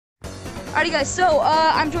Alrighty guys, so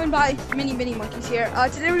I'm joined by many monkeys here.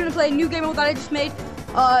 Today we're gonna play a new game mode that I just made.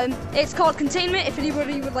 It's called Containment. If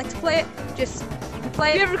anybody would like to play it, just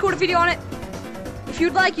play it. If you ever record a video on it, if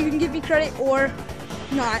you'd like, you can give me credit or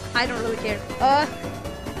not. I don't really care.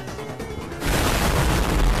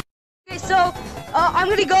 Okay, so I'm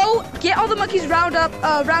gonna go get all the monkeys round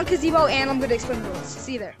gazebo, and I'm gonna explain the rules.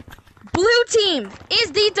 See you there. Blue team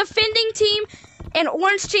is the defending team, and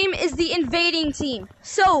orange team is the invading team.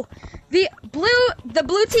 So the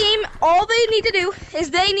blue team, all they need to do is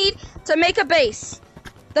they need to make a base.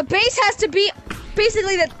 The base has to be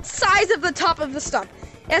basically the size of the top of the stump.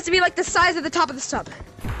 It has to be like the size of the top of the stump.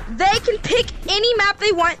 They can pick any map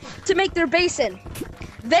they want to make their base in.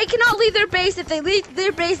 They cannot leave their base. If they leave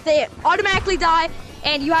their base, they automatically die,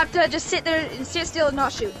 and you have to just sit there and sit still and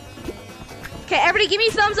not shoot. Okay, everybody give me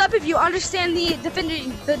a thumbs up if you understand the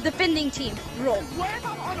defending team rule.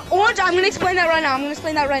 Orange, I'm gonna explain that right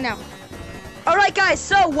now. Alright guys,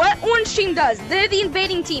 so what orange team does, they're the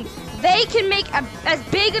invading team. They can make as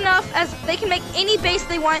big enough as they can make any base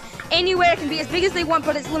they want, anywhere. It can be as big as they want,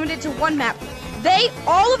 but it's limited to one map.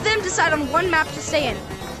 All of them decide on one map to stay in.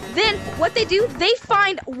 Then what they do, they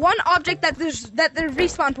find one object that their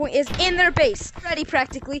respawn point is in their base. Ready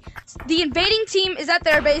practically. The invading team is at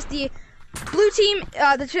their base, the blue team,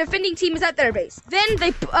 the defending team is at their base. Then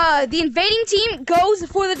the invading team goes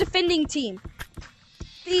for the defending team.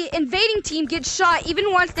 The invading team gets shot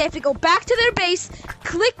even once. They have to go back to their base,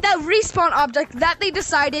 click that respawn object that they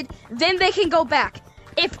decided, then they can go back.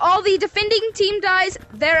 If all the defending team dies,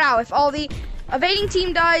 they're out. If all the invading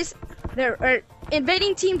team dies, they're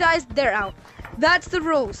out. That's the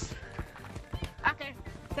rules. Okay,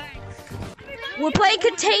 thanks. We're playing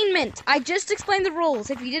Containment. I just explained the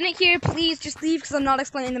rules. If you didn't hear, please just leave because I'm not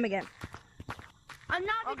explaining them again. I'm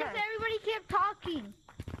not because everybody kept talking.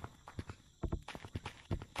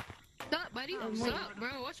 What's up, buddy? What's up, bro?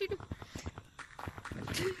 What you do?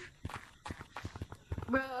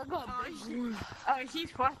 Bro, I got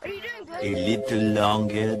he's fast. Are you doing good? A little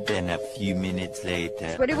longer than a few minutes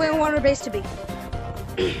later. Where do we want our base to be? I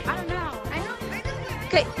don't know. I know.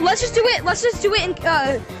 Okay, let's just do it in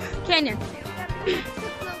Canyon. Okay.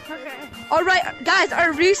 Alright, guys,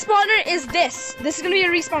 our respawner is this. This is gonna be a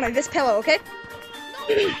respawner, this pillow, okay?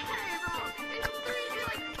 Okay, bro.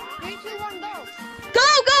 3, 2, 1, go.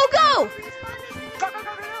 Go!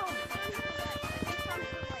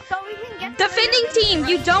 So we can get Defending team,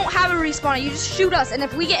 you don't have a respawner. You just shoot us, and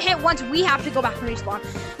if we get hit once, we have to go back and respawn.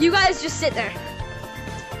 You guys just sit there.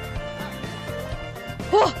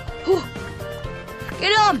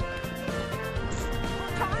 Get him!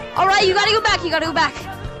 Alright, you gotta go back.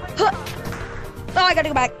 Oh, I gotta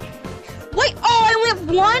go back. Wait, I only have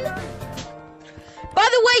one? By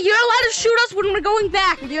the way, you're allowed to shoot us when we're going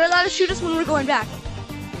back.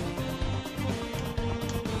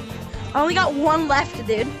 I only got one left,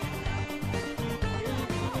 dude.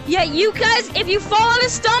 Yeah, you guys, if you fall on a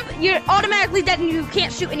stump, you're automatically dead and you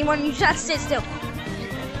can't shoot anyone. You just have to sit still.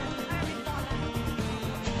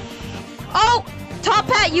 Oh, Top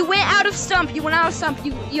Hat, you went out of stump. You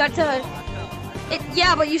had to.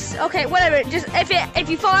 Yeah, but okay, whatever. Just if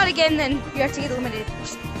you fall out again, then you have to get eliminated.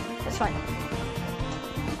 That's fine.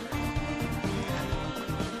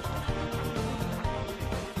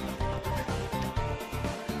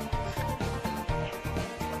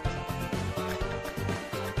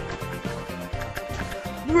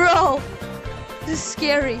 Bro, this is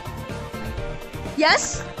scary.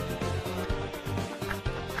 Yes?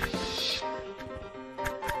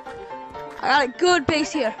 I got a good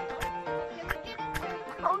base here.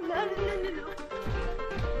 Oh, no.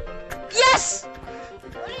 Yes!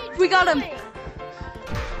 We got him.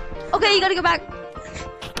 Okay, you gotta go back.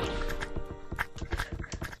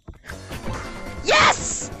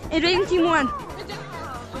 Yes! Invading team won.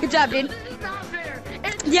 Good job, dude.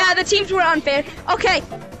 Yeah, the teams were unfair. Okay,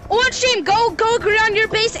 orange team, go agree on your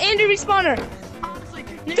base and your respawner.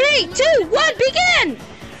 3, 2, 1, begin!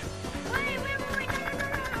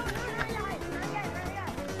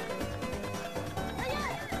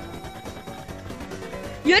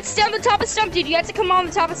 You had to stay on the top of stump, dude. You had to come on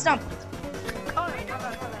the top of stump.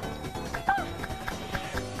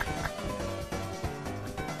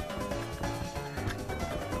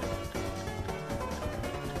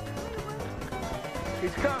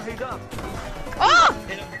 He's up. Oh!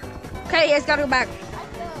 Okay, you guys gotta go back.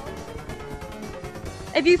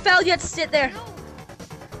 If you fell, you had to sit there.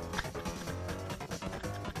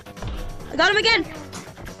 I got him again.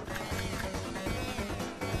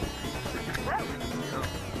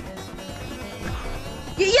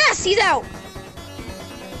 Yes, he's out.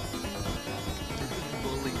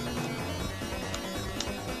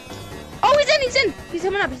 He's in. He's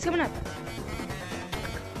coming up. He's coming up.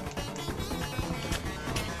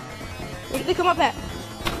 Where did they come up at?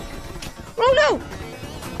 Oh no!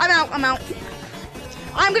 I'm out. I'm out.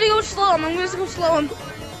 I'm gonna go slow him. I'm gonna go slow him.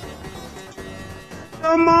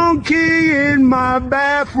 The monkey in my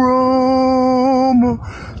bathroom,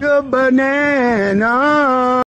 the banana.